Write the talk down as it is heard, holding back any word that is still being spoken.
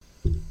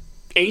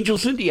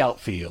Angels in the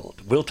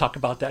outfield. We'll talk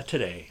about that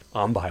today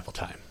on Bible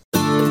Time.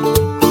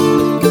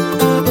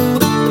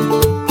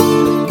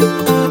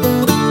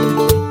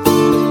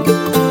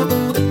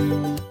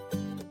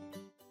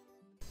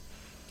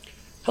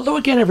 Hello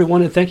again,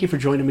 everyone, and thank you for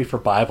joining me for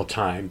Bible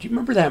Time. Do you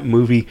remember that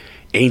movie,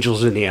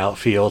 Angels in the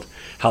Outfield?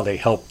 How they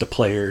helped the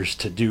players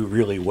to do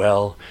really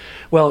well?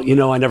 Well,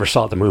 I never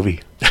saw the movie.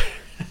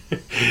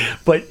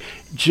 But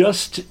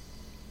just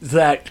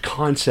that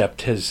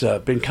concept has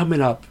been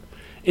coming up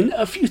in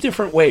a few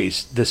different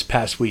ways this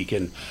past week.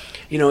 And,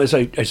 as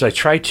I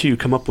try to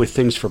come up with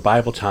things for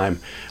Bible Time,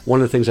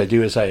 one of the things I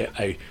do is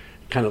I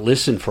kind of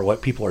listen for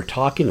what people are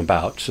talking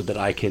about so that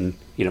I can,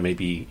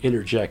 maybe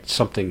interject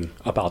something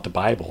about the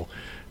Bible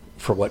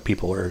for what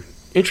people are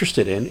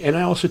interested in. And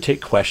I also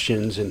take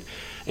questions and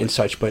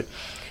such. But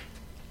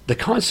the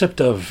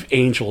concept of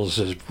angels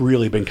has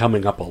really been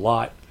coming up a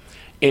lot,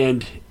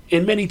 and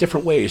in many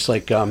different ways.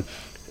 Like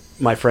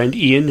my friend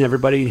Ian,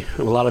 everybody,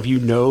 a lot of you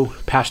know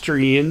Pastor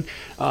Ian,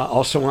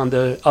 also on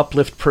the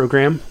Uplift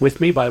program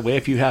with me. By the way,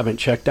 if you haven't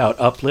checked out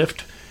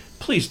Uplift,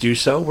 please do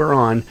so. We're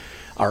on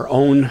our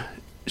own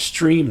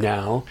stream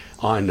now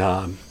on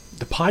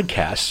the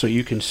podcast, so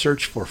you can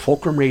search for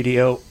Fulcrum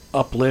Radio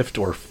Uplift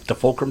or the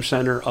Fulcrum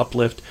Center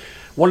Uplift,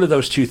 one of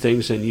those two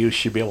things, and you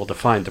should be able to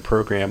find the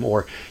program.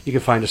 Or you can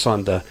find us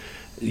on the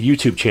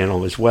YouTube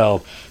channel as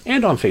well,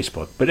 and on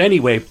Facebook. But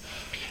anyway,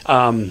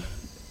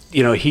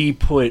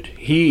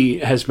 he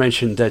has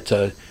mentioned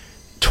that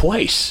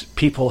twice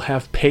people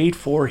have paid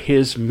for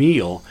his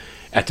meal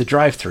at the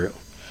drive-thru.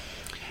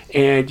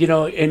 And,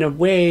 in a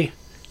way,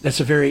 that's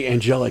a very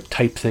angelic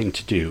type thing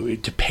to do,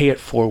 to pay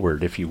it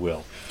forward, if you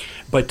will.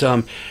 But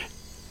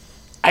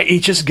it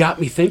just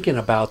got me thinking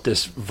about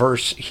this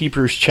verse,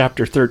 Hebrews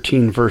chapter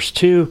 13, verse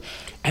 2.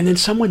 And then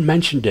someone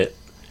mentioned it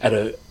at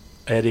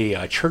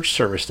a church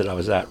service that I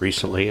was at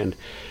recently. And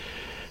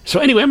so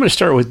anyway, I'm going to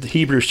start with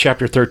Hebrews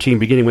chapter 13,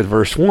 beginning with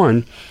verse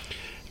 1.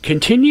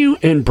 Continue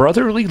in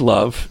brotherly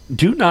love.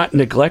 Do not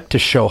neglect to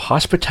show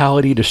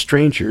hospitality to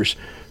strangers,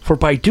 for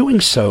by doing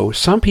so,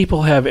 some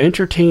people have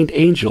entertained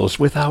angels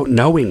without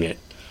knowing it.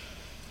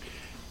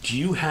 Do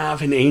you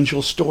have an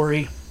angel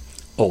story?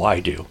 Oh, I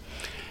do.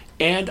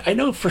 And I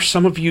know for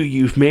some of you,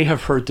 you may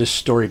have heard this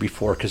story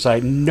before, because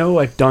I know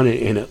I've done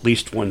it in at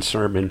least one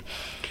sermon.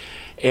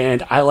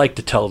 And I like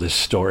to tell this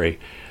story.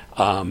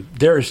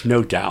 There is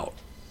no doubt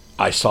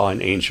I saw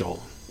an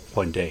angel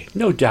one day.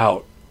 No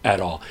doubt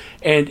at all.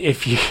 And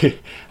if you,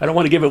 I don't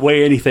want to give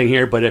away anything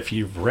here, but if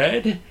you've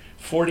read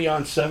 40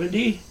 on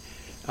 70,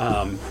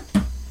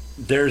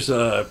 there's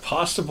a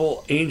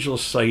possible angel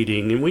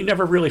sighting, and we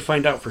never really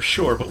find out for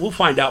sure, but we'll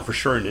find out for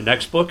sure in the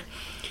next book.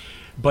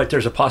 But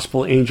there's a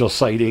possible angel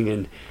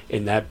sighting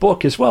in that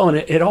book as well, and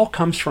it all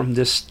comes from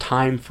this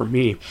time for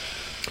me.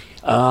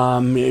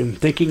 I'm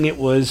thinking it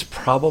was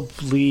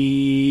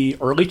probably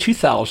early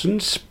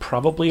 2000s,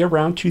 probably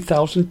around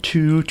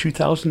 2002,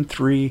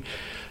 2003.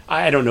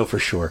 I don't know for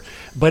sure.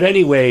 But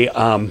anyway,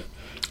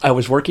 I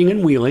was working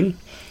in Wheeling,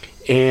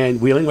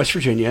 West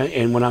Virginia,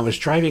 and when I was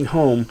driving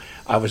home,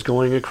 I was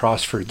going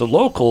across, for the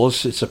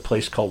locals, it's a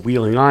place called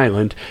Wheeling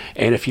Island,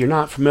 and if you're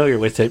not familiar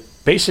with it,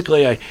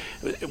 basically I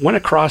went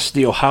across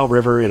the Ohio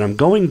River, and I'm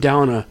going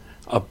down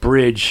a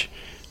bridge.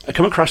 I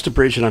come across the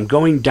bridge, and I'm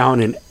going down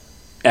an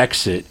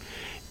exit,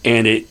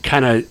 and it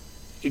kind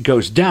of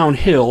goes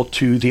downhill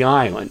to the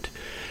island,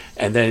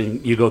 and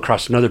then you go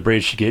across another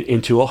bridge to get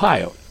into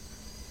Ohio.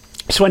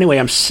 So anyway,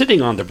 I'm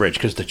sitting on the bridge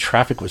because the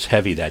traffic was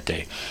heavy that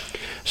day.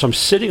 So I'm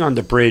sitting on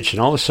the bridge,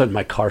 and all of a sudden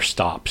my car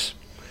stops.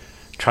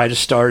 Try to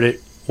start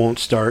it, won't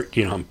start.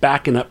 I'm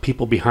backing up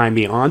people behind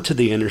me onto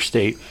the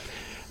interstate.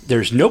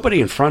 There's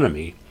nobody in front of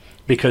me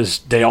because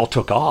they all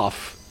took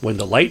off when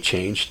the light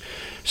changed.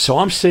 So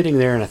I'm sitting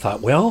there, and I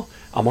thought, well,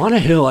 I'm on a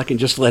hill. I can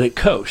just let it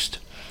coast.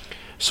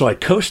 So I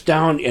coast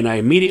down, and I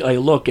immediately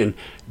look, and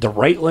the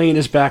right lane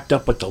is backed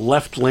up, but the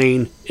left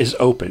lane is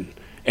open.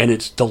 And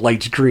the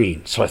light's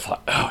green. So I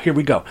thought, oh, here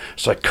we go.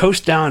 So I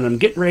coast down, and I'm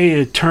getting ready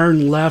to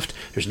turn left.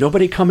 There's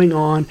nobody coming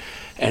on,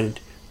 and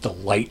the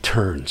light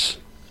turns.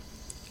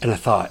 And I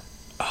thought,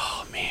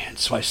 oh, man.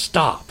 So I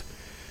stop,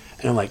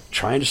 and I'm like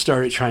trying to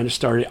start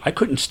it. I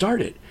couldn't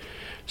start it.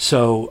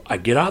 So I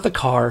get out of the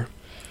car,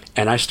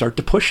 and I start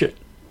to push it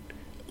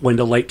when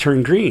the light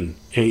turned green.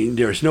 And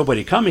there's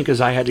nobody coming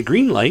because I had a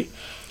green light.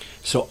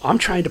 So I'm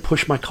trying to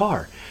push my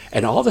car.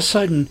 And all of a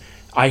sudden,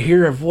 I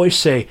hear a voice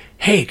say,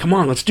 hey, come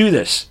on, let's do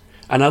this.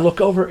 And I look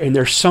over, and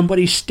there's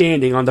somebody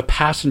standing on the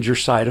passenger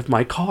side of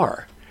my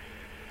car.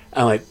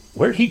 I'm like,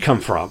 where'd he come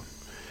from?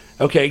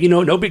 Okay,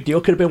 no big deal.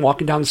 Could have been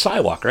walking down the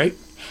sidewalk, right?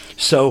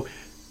 So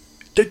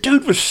the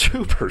dude was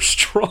super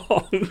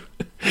strong.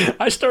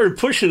 I started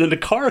pushing, and the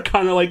car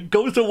kind of like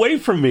goes away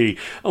from me.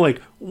 I'm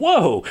like,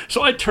 whoa.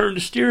 So I turn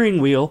the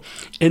steering wheel,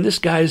 and this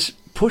guy's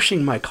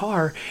pushing my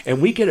car,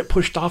 and we get it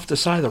pushed off the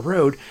side of the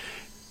road.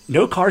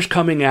 No cars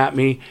coming at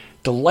me.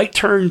 The light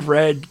turned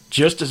red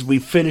just as we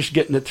finished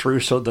getting it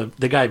through, so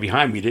the guy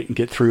behind me didn't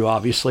get through,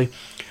 obviously.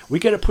 We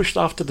get it pushed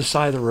off to the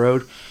side of the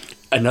road.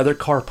 Another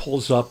car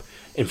pulls up.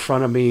 in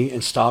front of me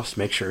and stops to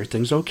make sure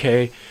everything's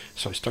okay.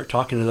 So I start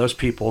talking to those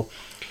people,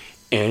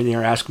 and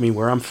they're asking me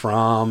where I'm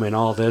from and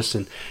all this.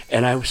 And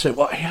I said,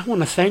 well, I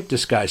want to thank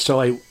this guy.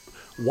 So I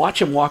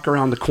watch him walk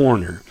around the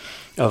corner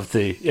of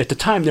at the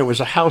time there was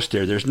a house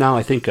there. There's now,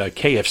 I think, a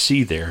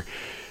KFC there,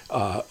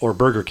 or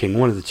Burger King,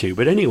 one of the two.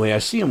 But anyway, I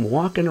see him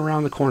walking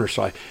around the corner.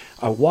 So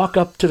I walk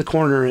up to the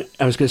corner, and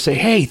I was going to say,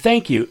 hey,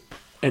 thank you.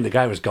 And the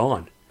guy was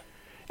gone.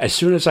 As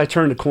soon as I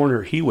turned the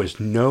corner, he was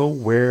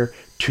nowhere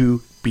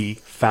to be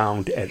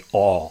found at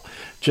all.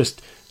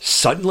 Just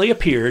suddenly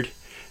appeared,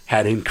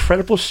 had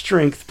incredible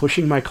strength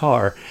pushing my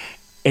car,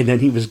 and then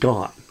he was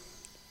gone.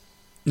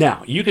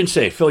 Now, you can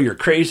say, Phil, you're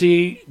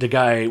crazy. The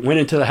guy went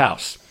into the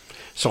house.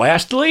 So I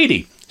asked the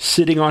lady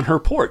sitting on her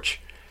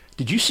porch,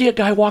 did you see a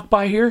guy walk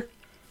by here?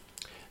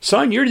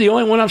 Son, you're the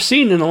only one I've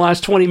seen in the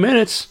last 20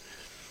 minutes.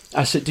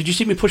 I said, did you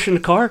see me pushing the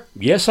car?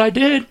 Yes, I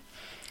did.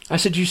 I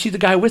said, did you see the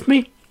guy with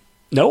me?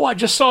 No, I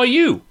just saw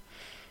you.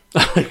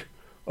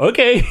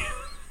 Okay.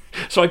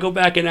 So I go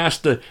back and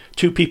ask the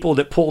two people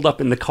that pulled up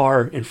in the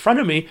car in front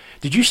of me,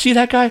 did you see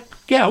that guy?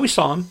 Yeah, we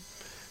saw him.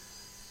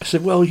 I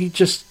said, well, he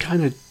just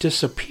kind of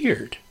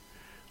disappeared.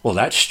 Well,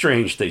 that's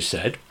strange, they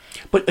said.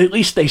 But at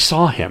least they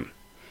saw him.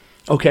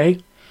 Okay?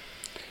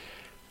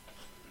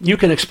 You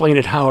can explain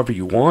it however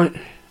you want.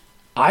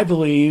 I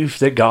believe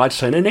that God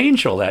sent an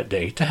angel that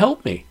day to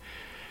help me.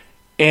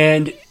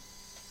 And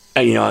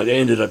I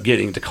ended up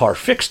getting the car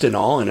fixed and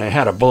all, and I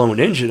had a blown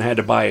engine. I had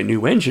to buy a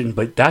new engine,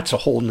 but that's a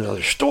whole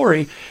nother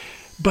story.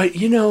 But,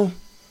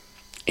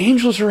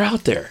 angels are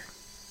out there.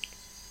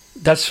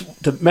 That's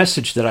the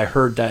message that I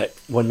heard that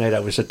one night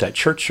I was at that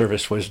church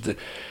service was the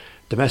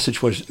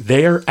message was,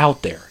 they're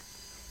out there.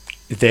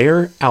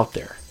 They're out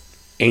there.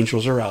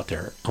 Angels are out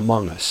there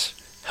among us,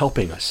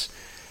 helping us.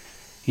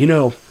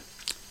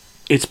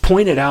 It's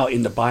pointed out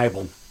in the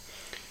Bible,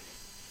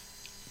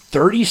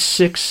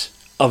 34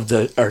 of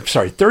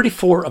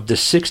the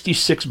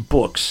 66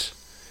 books,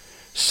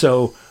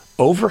 so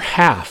over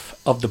half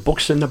of the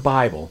books in the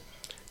Bible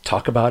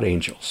talk about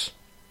angels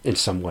in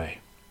some way.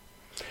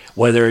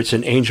 Whether it's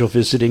an angel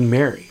visiting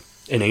Mary,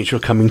 an angel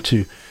coming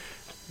to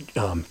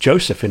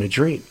Joseph in a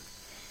dream,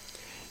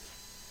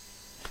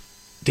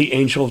 the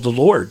angel of the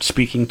Lord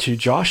speaking to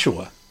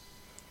Joshua,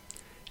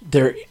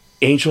 they're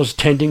angels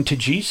tending to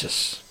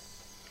Jesus.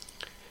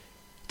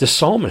 The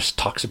psalmist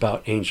talks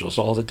about angels,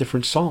 all the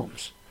different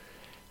psalms.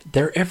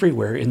 They're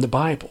everywhere in the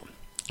Bible.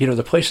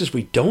 The places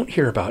we don't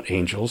hear about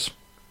angels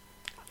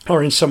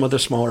are in some of the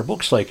smaller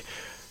books like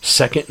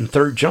 2nd and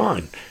 3rd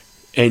John.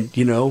 And,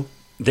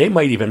 they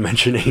might even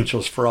mention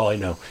angels for all I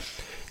know.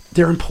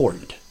 They're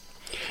important.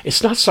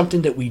 It's not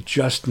something that we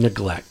just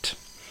neglect.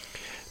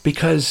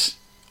 Because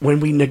when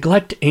we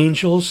neglect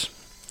angels,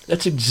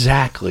 that's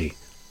exactly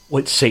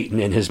what Satan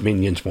and his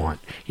minions want.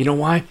 You know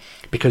why?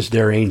 Because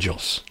they're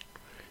angels.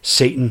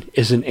 Satan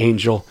is an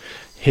angel.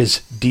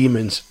 His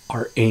demons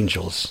are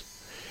angels.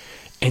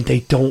 And they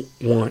don't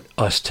want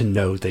us to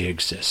know they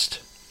exist.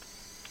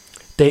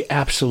 They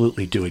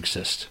absolutely do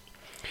exist.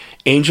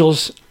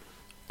 Angels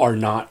are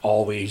not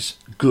always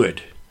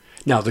good.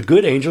 Now, the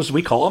good angels,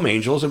 we call them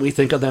angels, and we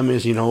think of them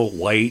as,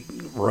 white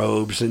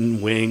robes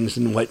and wings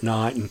and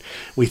whatnot. And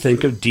we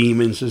think of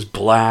demons as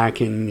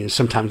black and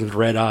sometimes with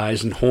red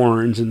eyes and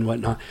horns and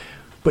whatnot.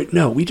 But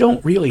no, we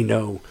don't really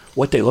know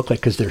what they look like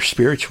because they're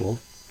spiritual.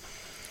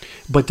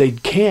 But they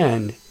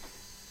can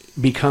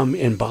become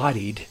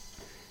embodied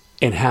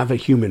and have a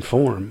human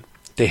form.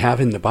 They have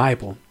in the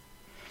Bible.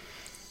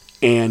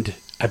 And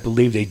I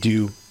believe they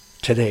do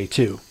today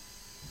too.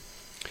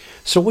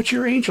 So what's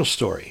your angel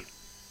story?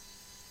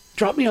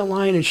 Drop me a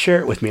line and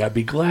share it with me. I'd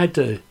be glad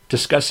to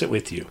discuss it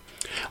with you.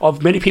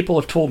 Many people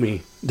have told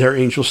me their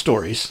angel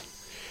stories,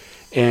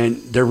 and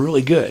they're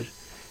really good.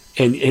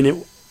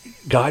 And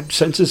God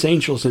sends his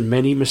angels in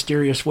many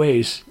mysterious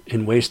ways,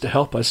 in ways to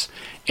help us.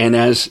 And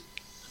as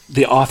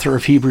the author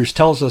of Hebrews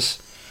tells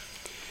us,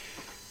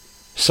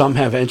 some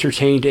have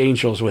entertained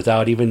angels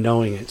without even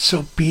knowing it.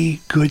 So be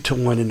good to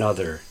one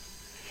another.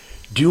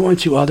 Do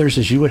unto others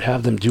as you would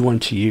have them do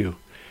unto you,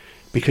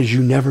 because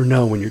you never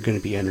know when you're going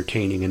to be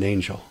entertaining an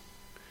angel.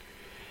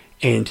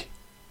 And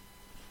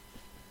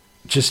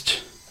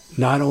just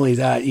not only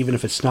that, even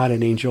if it's not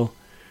an angel,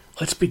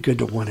 let's be good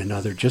to one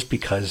another just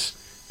because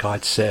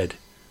God said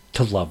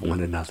to love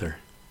one another.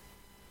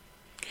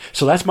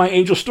 So that's my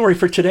angel story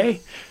for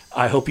today.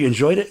 I hope you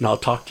enjoyed it, and I'll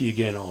talk to you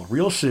again all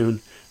real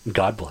soon.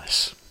 God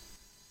bless.